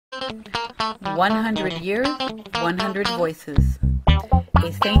100 years, 100 voices.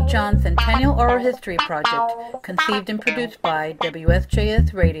 A St. John Centennial Oral History project conceived and produced by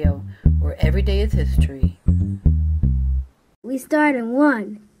WSJS Radio, where every day is history. We start in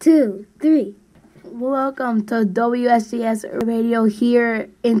 1, 2, 3. Welcome to WSJS Radio,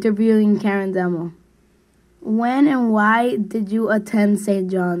 here interviewing Karen Demel. When and why did you attend St.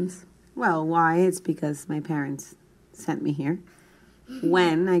 John's? Well, why? It's because my parents sent me here.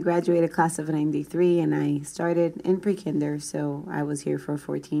 When I graduated class of 93 and I started in pre-kinder, so I was here for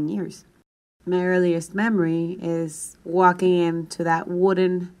 14 years. My earliest memory is walking into that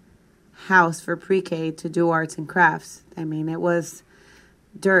wooden house for pre-K to do arts and crafts. I mean, it was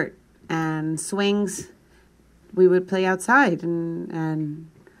dirt and swings. We would play outside, and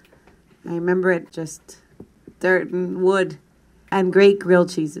I remember it just dirt and wood and great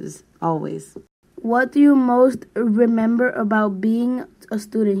grilled cheeses, always. What do you most remember about being a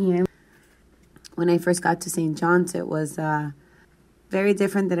student here? When I first got to St. John's, it was very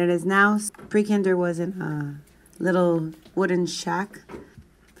different than it is now. Pre-kinder was in a little wooden shack.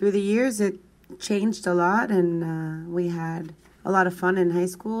 Through the years, it changed a lot, and we had a lot of fun in high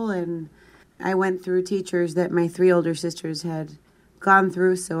school. And I went through teachers that my 3 older sisters had gone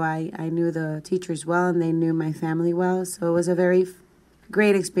through, so I knew the teachers well, and they knew my family well. So it was a very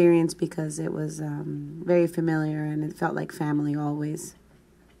great experience because it was very familiar, and it felt like family always.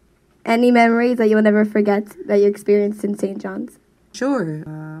 Any memories that you'll never forget that you experienced in St. John's? Sure.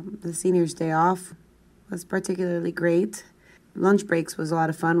 The seniors' day off was particularly great. Lunch breaks was a lot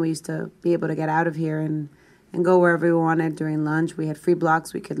of fun. We used to be able to get out of here and go wherever we wanted during lunch. We had free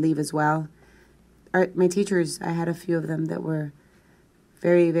blocks. We could leave as well. My teachers, I had a few of them that were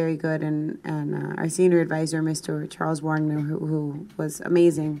very, very good. And our senior advisor, Mr. Charles Wagner, who was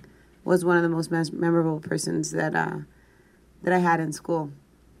amazing, was one of the most memorable persons that I had in school.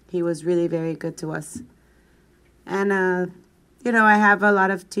 He was really very good to us. And, I have a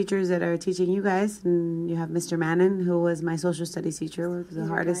lot of teachers that are teaching you guys. And you have Mr. Mannon, who was my social studies teacher, was the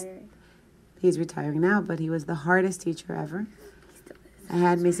hardest. He's retiring now, but he was the hardest teacher ever. I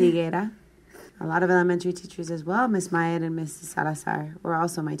had Miss Higuera. A lot of elementary teachers as well. Miss Mayet and Miss Salazar were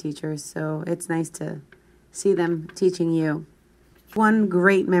also my teachers, so it's nice to see them teaching you. One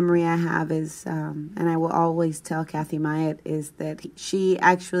great memory I have is, and I will always tell Kathy Mayet, is that she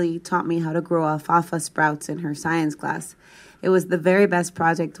actually taught me how to grow alfalfa sprouts in her science class. It was the very best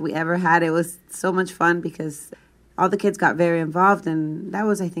project we ever had. It was so much fun because all the kids got very involved, and that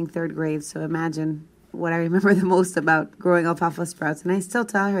was, I think, 3rd grade, so imagine what I remember the most about growing alfalfa sprouts, and I still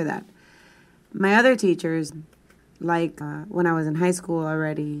tell her that. My other teachers, like when I was in high school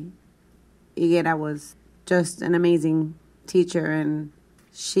already, Higuera was just an amazing teacher, and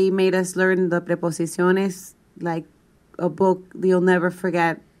she made us learn the preposiciones like a book. You'll never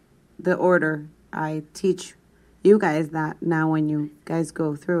forget the order. I teach you guys that now when you guys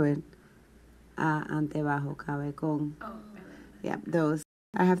go through it. Ante, bajo, cabe, con. Yeah, those.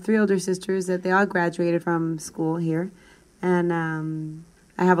 I have 3 older sisters that they all graduated from school here, and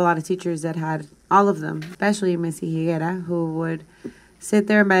I have a lot of teachers that had all of them, especially Missy Higuera, who would sit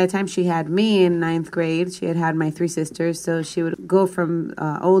there, and by the time she had me in 9th grade, she had my 3 sisters, so she would go from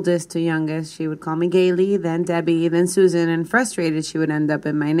oldest to youngest. She would call me Gailey, then Debbie, then Susan, and frustrated, she would end up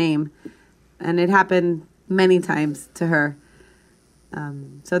in my name. And it happened many times to her.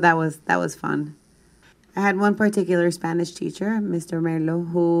 So that was fun. I had one particular Spanish teacher, Mr.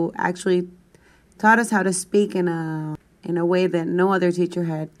 Merlo, who actually taught us how to speak in a way that no other teacher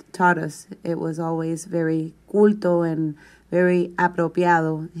had taught us. It was always very culto and very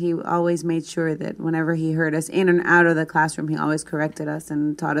apropiado. He always made sure that whenever he heard us in and out of the classroom, he always corrected us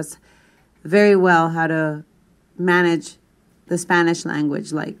and taught us very well how to manage the Spanish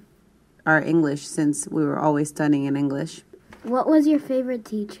language like our English, since we were always studying in English. What was your favorite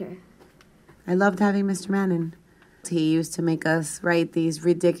teacher? I loved having Mr. Mannon. He used to make us write these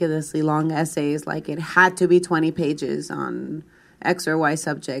ridiculously long essays, like it had to be 20 pages on X or Y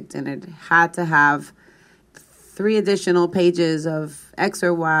subject, and it had to have 3 additional pages of X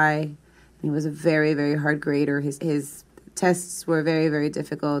or Y. He was a very, very hard grader. His tests were very, very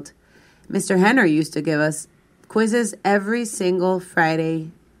difficult. Mr. Henner used to give us quizzes every single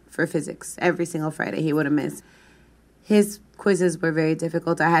Friday for physics. Every single Friday he wouldn't miss. His quizzes were very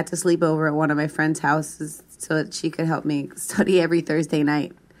difficult. I had to sleep over at one of my friend's houses so that she could help me study every Thursday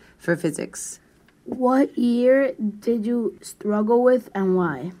night for physics. What year did you struggle with and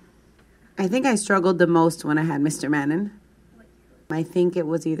why? I think I struggled the most when I had Mr. Mannon. I think it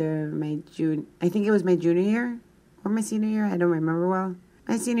was either my junior year or my senior year. I don't remember well.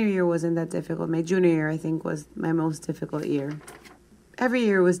 My senior year wasn't that difficult. My junior year, I think, was my most difficult year. every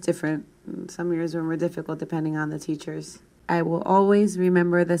year was different. Some years were more difficult depending on the teachers. I will always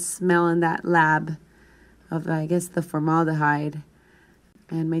remember the smell in that lab of, I guess, the formaldehyde,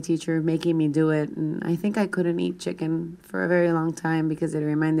 and my teacher making me do it. And I think I couldn't eat chicken for a very long time because it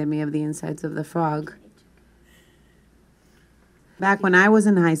reminded me of the insides of the frog. Back when I was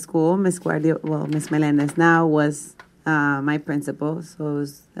in high school, Miss Melendez now was my principal, so it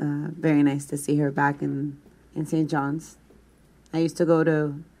was very nice to see her back in St. John's. I used to go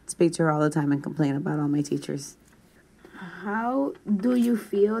to speak to her all the time and complain about all my teachers. How do you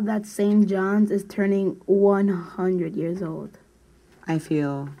feel that St. John's is turning 100 years old? I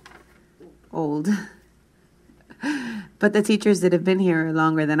feel old. But the teachers that have been here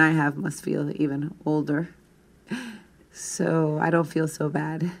longer than I have must feel even older. So I don't feel so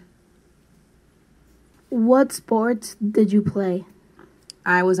bad. What sports did you play?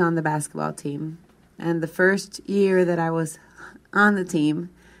 I was on the basketball team. And the first year that I was on the team,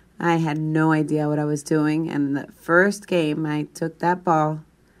 I had no idea what I was doing. And the first game, I took that ball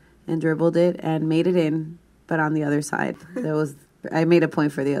and dribbled it and made it in, but on the other side. I made a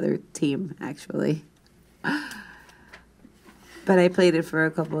point for the other team, actually. But I played it for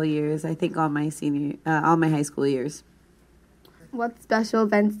a couple of years. I think all my high school years. What special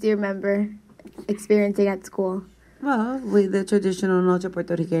events do you remember experiencing at school? Well, the traditional Noche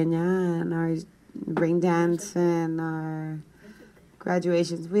Puertorriqueña and our ring dance and our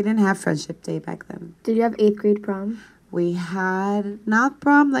graduations. We didn't have Friendship Day back then. Did you have 8th grade prom? We had, not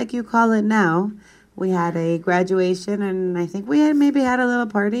prom like you call it now. We had a graduation, and I think we had maybe had a little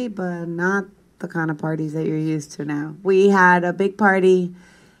party, but not the kind of parties that you're used to now. We had a big party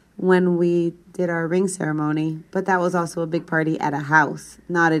when we did our ring ceremony, but that was also a big party at a house,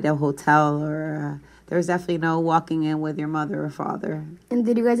 not at a hotel, or there was definitely no walking in with your mother or father. And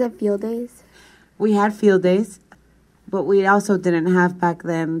did you guys have field days? We had field days, but we also didn't have back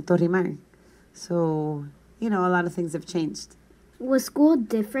then Torrimar. So, a lot of things have changed. Was school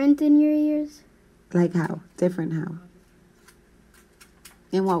different in your years? Like how? Different how?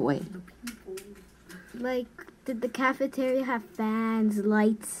 In what way? Like, did the cafeteria have fans,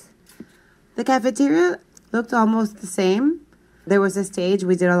 lights? The cafeteria looked almost the same. There was a stage.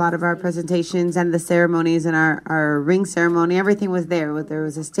 We did a lot of our presentations and the ceremonies and our ring ceremony. Everything was there. There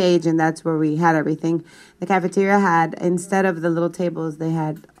was a stage, and that's where we had everything. The cafeteria had, instead of the little tables,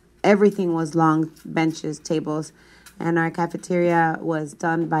 everything was long benches, tables. And our cafeteria was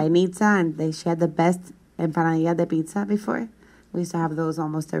done by Nitza, and she had the best empanadilla de pizza before. We used to have those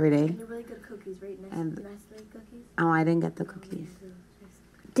almost every day. They're really good cookies, right? Nestle cookies. Oh, I didn't get the cookies.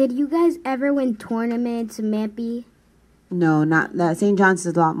 Did you guys ever win tournaments, Mappy? No, not that. St. John's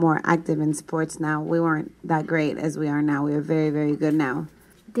is a lot more active in sports now. We weren't that great as we are now. We are very, very good now.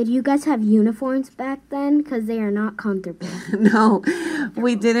 Did you guys have uniforms back then? Because they are not comfortable. No,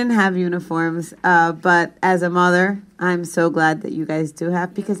 we didn't have uniforms. But as a mother, I'm so glad that you guys do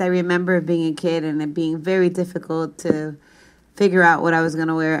have, because I remember being a kid and it being very difficult to figure out what I was going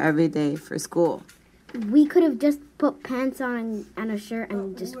to wear every day for school. We could have just put pants on and a shirt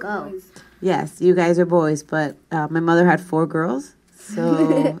and just go. Yes, you guys are boys, but my mother had 4 girls,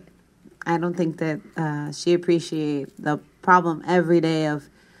 so I don't think that she appreciated the problem every day of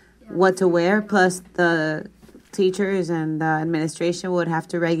what to wear. Plus, the teachers and the administration would have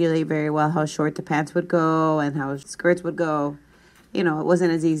to regulate very well how short the pants would go and how skirts would go. It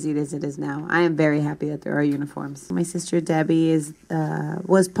wasn't as easy as it is now. I am very happy that there are uniforms. My sister Debbie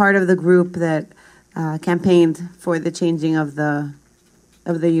was part of the group that campaigned for the changing of the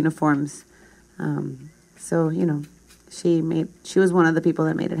uniforms. So she was one of the people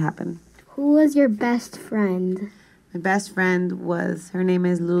that made it happen. Who was your best friend? My best friend her name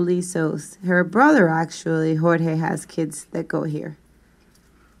is Luli Sos. Her brother, actually, Jorge, has kids that go here.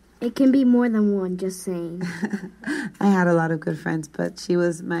 It can be more than one, just saying. I had a lot of good friends, but she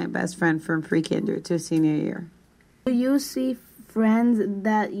was my best friend from pre-kinder to senior year. Do you see friends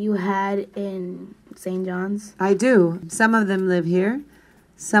that you had in St. John's? I do. Some of them live here.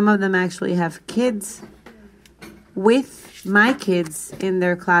 Some of them actually have kids with my kids in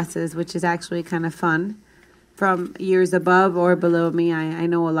their classes, which is actually kind of fun. From years above or below me, I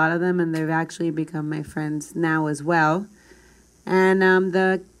know a lot of them, and they've actually become my friends now as well. And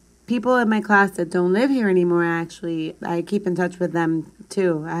the people in my class that don't live here anymore, I keep in touch with them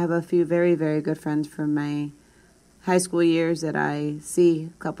too. I have a few very, very good friends from my high school years that I see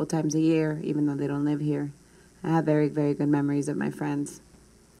a couple times a year, even though they don't live here. I have very, very good memories of my friends.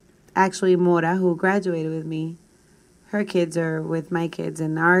 Actually, Mora, who graduated with me, her kids are with my kids,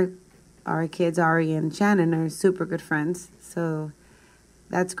 and our kids, Ari and Shannon, are super good friends. So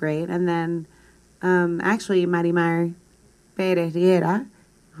that's great. And then, actually, Marimar Ferreira,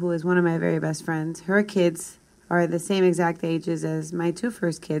 who is one of my very best friends, her kids are the same exact ages as my two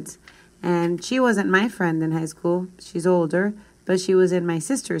first kids. And she wasn't my friend in high school. She's older, but she was in my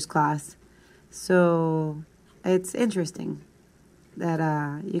sister's class. So it's interesting that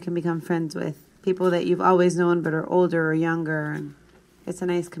you can become friends with people that you've always known but are older or younger. And it's a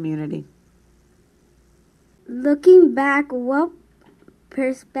nice community. Looking back, what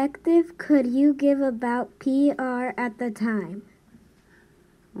perspective could you give about PR at the time?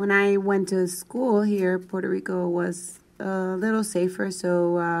 When I went to school here, Puerto Rico was a little safer,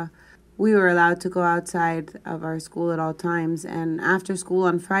 so we were allowed to go outside of our school at all times. And after school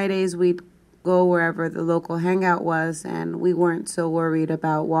on Fridays, we'd go wherever the local hangout was, and we weren't so worried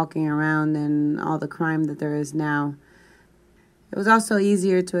about walking around and all the crime that there is now. It was also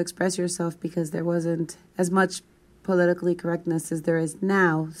easier to express yourself because there wasn't as much politically correctness as there is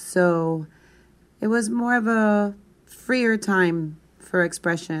now. So it was more of a freer time for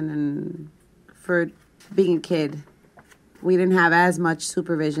expression and for being a kid. We didn't have as much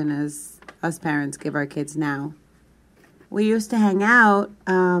supervision as us parents give our kids now. We used to hang out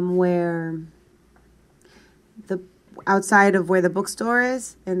outside of where the bookstore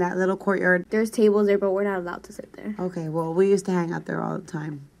is, in that little courtyard. There's tables there, but we're not allowed to sit there. Okay, well, we used to hang out there all the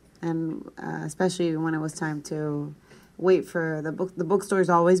time. And especially when it was time to wait for the book. The bookstore's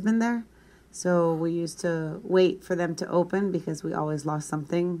always been there. So we used to wait for them to open because we always lost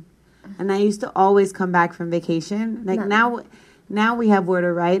something. And I used to always come back from vacation. Like now we have where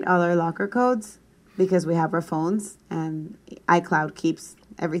to write all our locker codes because we have our phones and iCloud keeps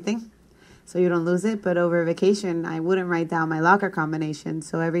everything. So you don't lose it. But over vacation, I wouldn't write down my locker combination.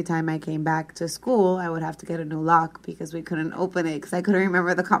 So every time I came back to school, I would have to get a new lock because we couldn't open it because I couldn't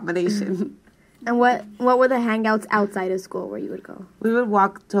remember the combination. And what were the hangouts outside of school where you would go? We would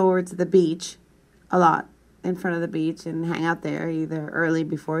walk towards the beach a lot, in front of the beach, and hang out there either early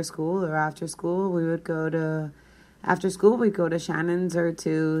before school or after school. After school, we'd go to Shannon's or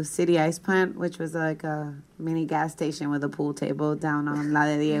to City Ice Plant, which was like a mini gas station with a pool table down on La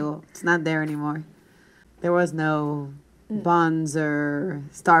de Diego. It's not there anymore. There was no Buns or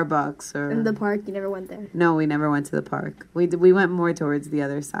Starbucks or... In the park, you never went there? No, we never went to the park. We went more towards the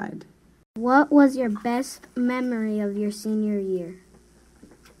other side. What was your best memory of your senior year?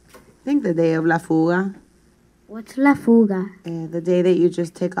 I think the day of La Fuga. What's La Fuga? The day that you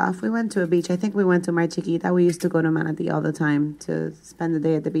just take off. We went to a beach. I think we went to Mar Chiquita. We used to go to Manatí all the time to spend the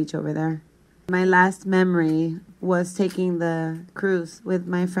day at the beach over there. My last memory was taking the cruise with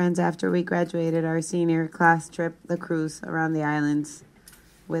my friends after we graduated our senior class trip, the cruise around the islands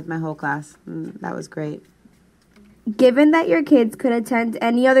with my whole class. That was great. Given that your kids could attend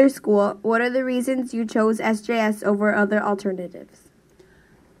any other school, what are the reasons you chose SJS over other alternatives?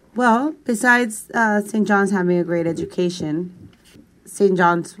 Well, besides St. John's having a great education, St.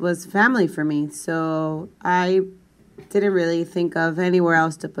 John's was family for me, so I didn't really think of anywhere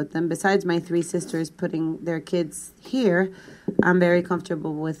else to put them. Besides my three sisters putting their kids here, I'm very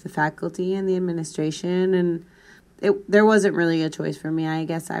comfortable with the faculty and the administration, and there wasn't really a choice for me. I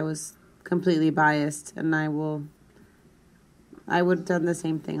guess I was completely biased, and I would have done the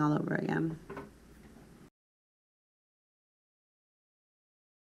same thing all over again.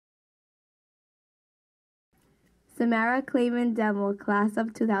 Samara Clayman Demel, class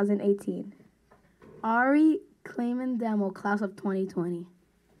of 2018. Ari Clayman Demel, class of 2020.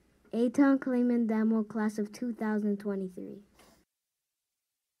 Eitan Clayman Demel, class of 2023.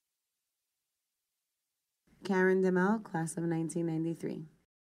 Karen Demel, class of 1993.